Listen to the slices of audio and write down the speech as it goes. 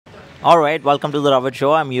All right, welcome to the Ravit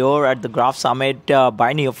Show. I'm here at the GraphSummit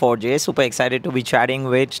by Neo4j. Super excited to be chatting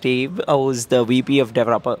with Steve, who's the VP of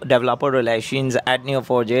Developer Relations at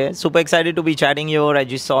Neo4j. Super excited to be chatting here. I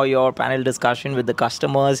just saw your panel discussion with the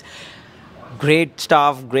customers. Great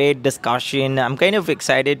stuff, great discussion. I'm kind of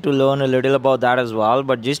excited to learn a little about that as well.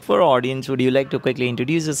 But just for our audience, would you like to quickly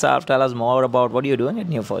introduce yourself? Tell us more about what you're doing at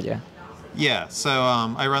Neo4j. Yeah, so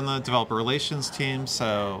I run the developer relations team,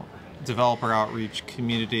 so developer outreach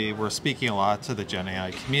community. We're speaking a lot to the Gen AI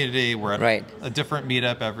community. We're at a different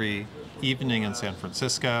meetup every evening in San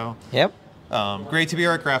Francisco. Yep. Great to be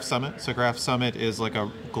here at GraphSummit. So GraphSummit is like a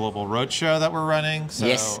global roadshow that we're running. So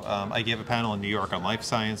Yes. I gave a panel in New York on life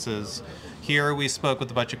sciences. Here we spoke with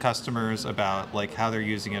a bunch of customers about like how they're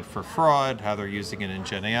using it for fraud, how they're using it in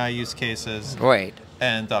Gen AI use cases. Right.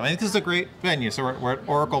 And I think this is a great venue. So we're at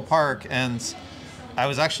Oracle Park, and I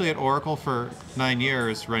was actually at Oracle for 9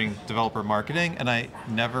 years running developer marketing, and I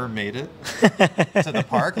never made it to the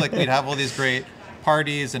park. Like we'd have all these great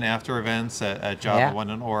parties and after events at Java One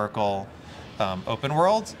and Oracle Open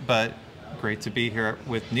World, but great to be here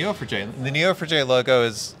with Neo4j. The Neo4j logo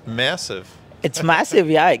is massive. It's massive,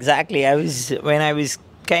 yeah, exactly. When I was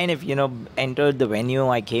kind of, entered the venue,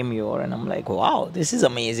 I came here and I'm like, wow, this is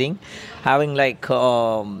amazing. Having like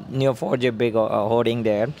Neo4j big hoarding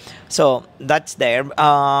there. So that's there.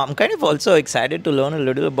 I'm kind of also excited to learn a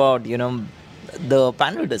little about, the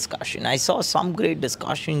panel discussion. I saw some great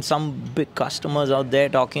discussion, some big customers out there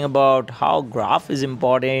talking about how graph is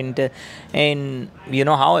important and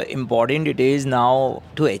how important it is now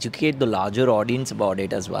to educate the larger audience about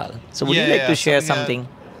it as well. So would you like to share something?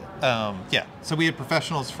 So we had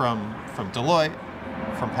professionals from Deloitte,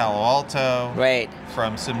 from Palo Alto,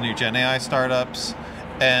 from some new Gen AI startups,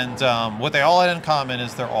 and what they all had in common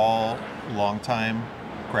is they're all longtime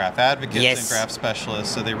graph advocates and graph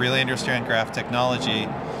specialists, so they really understand graph technology.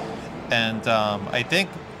 And I think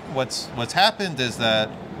what's happened is that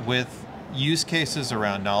with use cases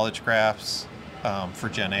around knowledge graphs for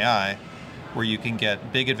Gen AI, where you can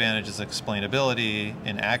get big advantages of explainability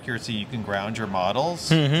and accuracy, you can ground your models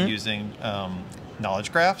using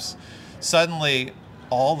knowledge graphs. Suddenly,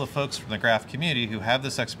 all the folks from the graph community who have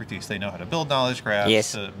this expertise, they know how to build knowledge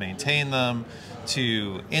graphs, to maintain them,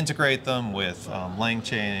 to integrate them with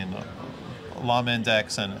LangChain, Llama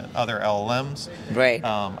Index, and other LLMs.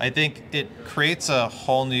 I think it creates a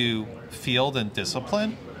whole new field and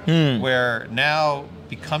discipline where now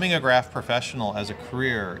becoming a graph professional as a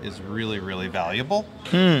career is really, really valuable.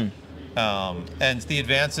 And the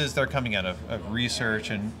advances that are coming out of research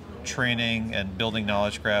and training and building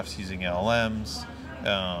knowledge graphs using LLMs,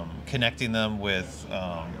 connecting them with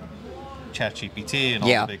ChatGPT and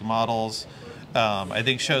all the big models, I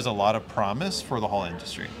think shows a lot of promise for the whole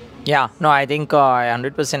industry. Yeah, no, I think I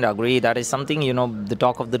 100% agree. That is something, the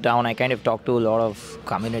talk of the town. I kind of talk to a lot of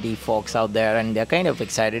community folks out there, and they're kind of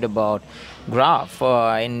excited about graph,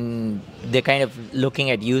 and they're kind of looking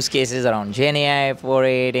at use cases around Gen AI for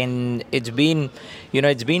it, and it's been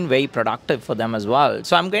very productive for them as well.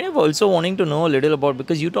 So I'm kind of also wanting to know a little about,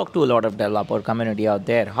 because you talk to a lot of developer community out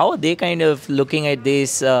there, how are they kind of looking at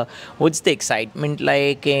this? What's the excitement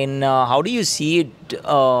like, and how do you see it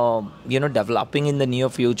developing in the near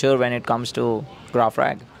future when it comes to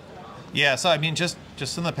GraphRAG? Yeah, so I mean, just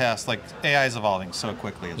in the past, like AI is evolving so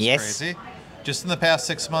quickly, it's crazy. Just in the past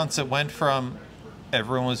 6 months, it went from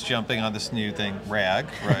everyone was jumping on this new thing, RAG,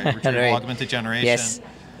 right? Retrieval augmented generation.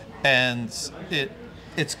 And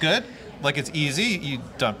it's good. Like, it's easy. You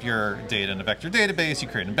dump your data in a vector database, you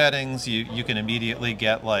create embeddings, you can immediately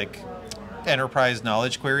get like enterprise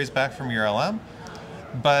knowledge queries back from your LM.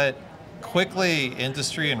 But quickly,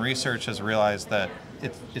 industry and research has realized that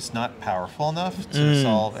it's not powerful enough to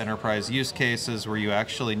solve enterprise use cases where you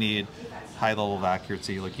actually need high level of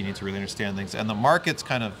accuracy, like you need to really understand things. And the market's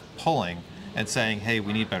kind of pulling and saying, hey,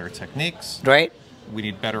 we need better techniques. We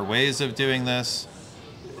need better ways of doing this.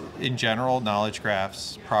 In general, knowledge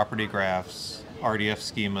graphs, property graphs, RDF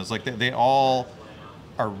schemas, like they all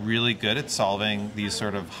are really good at solving these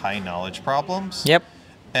sort of high knowledge problems.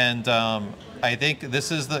 And I think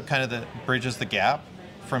this is the kind of that bridges the gap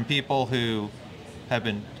from people who have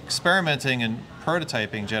been experimenting and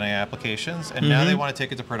prototyping Gen AI applications, and now they want to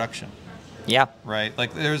take it to production. Right?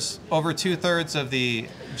 Like there's over 2/3 of the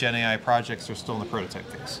Gen AI projects are still in the prototype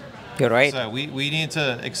phase. You're right. So we need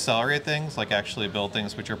to accelerate things, like actually build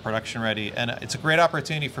things which are production ready. And it's a great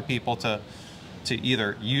opportunity for people to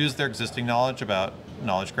either use their existing knowledge about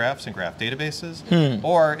knowledge graphs and graph databases,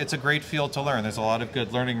 or it's a great field to learn. There's a lot of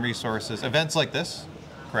good learning resources. Events like this,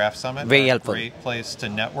 GraphSummit, very helpful. Great place to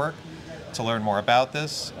network, to learn more about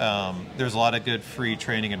this. There's a lot of good free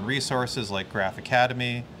training and resources like Graph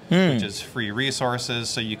Academy. which is free resources,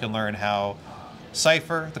 so you can learn how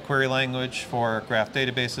Cypher, the query language for graph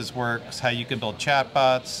databases, works, how you can build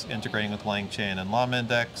chatbots, integrating with LangChain and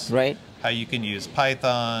LlamaIndex, right? How you can use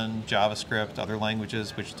Python, JavaScript, other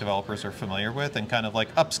languages which developers are familiar with, and kind of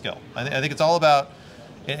like upskill. I think it's all about,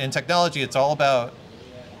 in technology, it's all about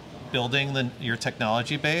building your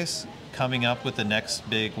technology base, coming up with the next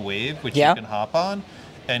big wave which you can hop on,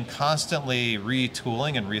 and constantly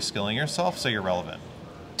retooling and reskilling yourself so you're relevant.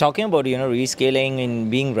 Talking about, rescaling and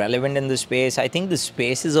being relevant in the space, I think the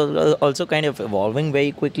space is also kind of evolving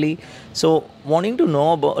very quickly. So wanting to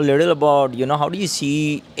know a little about, how do you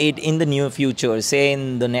see it in the near future, say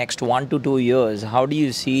in the next 1 to 2 years? How do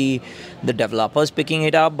you see the developers picking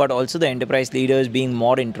it up, but also the enterprise leaders being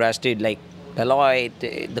more interested, like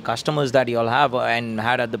Deloitte, the customers that you all have and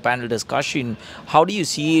had at the panel discussion? How do you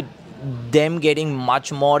see them getting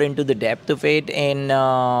much more into the depth of it, and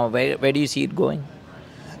where do you see it going?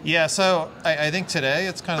 Yeah, so I think today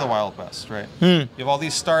it's kind of the Wild West, right? You have all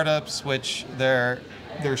these startups which they're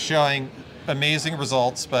showing amazing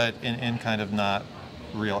results, but in kind of not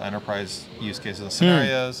real enterprise use cases and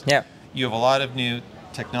scenarios. Yeah. You have a lot of new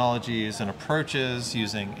technologies and approaches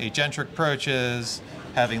using agentic approaches,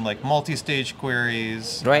 having like multi-stage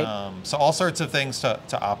queries. Right. So all sorts of things to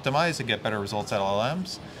optimize and get better results out of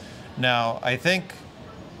LLMs. Now, I think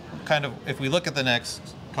kind of if we look at the next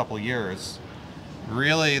couple years,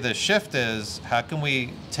 really the shift is how can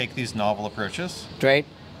we take these novel approaches, right,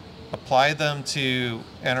 apply them to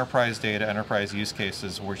enterprise data, enterprise use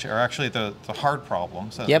cases, which are actually the hard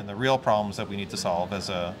problems and the real problems that we need to solve as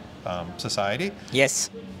a society. Yes.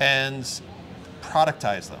 And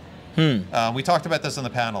productize them. We talked about this in the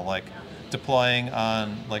panel, like deploying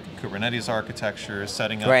on like Kubernetes architecture,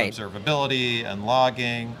 setting up observability and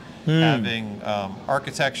logging, having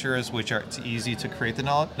architectures which are it's easy to create the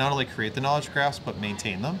knowledge, not only create the knowledge graphs, but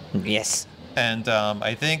maintain them. Yes. And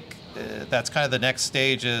I think that's kind of the next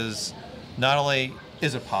stage is not only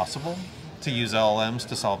is it possible to use LLMs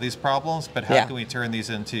to solve these problems, but how can we turn these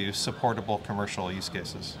into supportable commercial use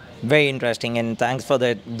cases? Very interesting, and thanks for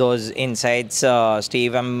those insights,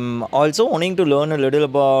 Steve. I'm also wanting to learn a little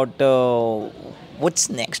about what's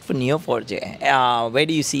next for Neo4j. Where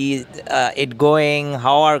do you see it going?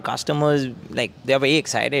 How are customers, like, they're very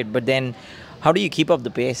excited, but then how do you keep up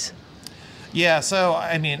the pace? Yeah, so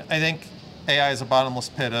I mean, I think AI is a bottomless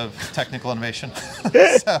pit of technical innovation.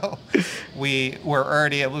 So we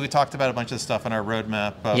talked about a bunch of stuff in our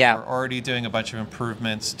roadmap, but we're already doing a bunch of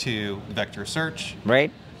improvements to vector search.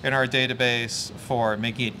 Right. In our database for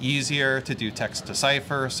making it easier to do text to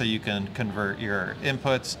cipher so you can convert your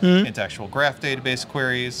inputs into actual graph database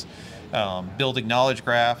queries, building knowledge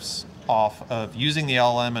graphs off of using the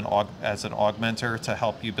LLM as an augmenter to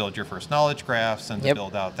help you build your first knowledge graphs and to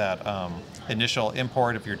build out that initial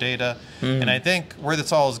import of your data. And I think where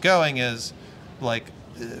this all is going is like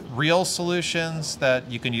real solutions that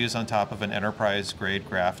you can use on top of an enterprise grade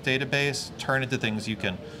graph database, turn into things you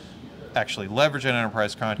can actually leverage in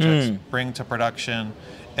enterprise context, bring to production,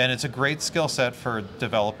 and it's a great skill set for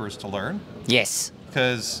developers to learn. Yes.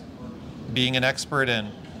 Because being an expert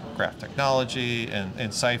in graph technology and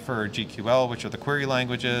in Cypher or GQL, which are the query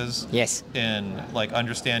languages, in like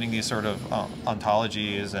understanding these sort of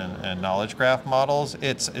ontologies and knowledge graph models,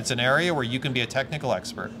 it's an area where you can be a technical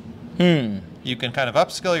expert. You can kind of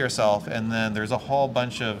upskill yourself, and then there's a whole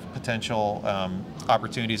bunch of potential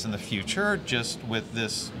opportunities in the future just with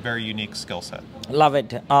this very unique skill set. Love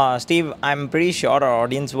it. Steve, I'm pretty sure our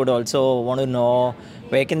audience would also want to know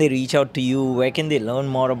where can they reach out to you, where can they learn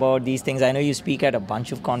more about these things. I know you speak at a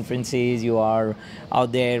bunch of conferences, you are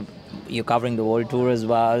out there, you're covering the world tour as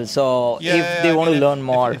well. So if they want to learn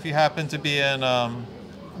more. If you happen to be in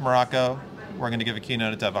Morocco, we're going to give a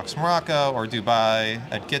keynote at DevVox Morocco, or Dubai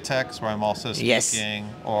at GitTex, where I'm also speaking,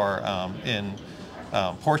 or in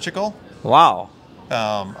Portugal. Wow.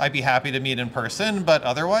 I'd be happy to meet in person, but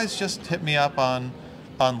otherwise just hit me up on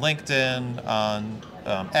LinkedIn, on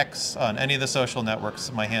X, on any of the social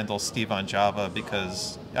networks. My handle's Steve on Java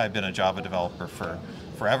because I've been a Java developer for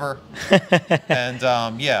forever. And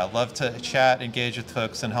yeah, love to chat, engage with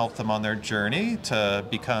folks, and help them on their journey to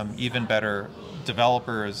become even better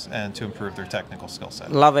developers and to improve their technical skill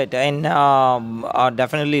set. Love it, and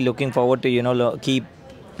definitely looking forward to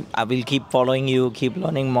I will keep following you, keep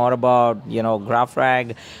learning more about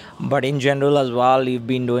GraphRAG, but in general as well. You've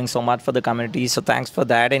been doing so much for the community, so thanks for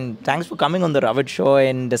that, and thanks for coming on the Ravit Show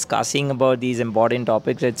and discussing about these important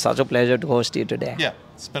topics. It's such a pleasure to host you today. Yeah,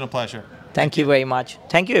 it's been a pleasure. Thank you very much.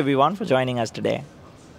 Thank you everyone for joining us today.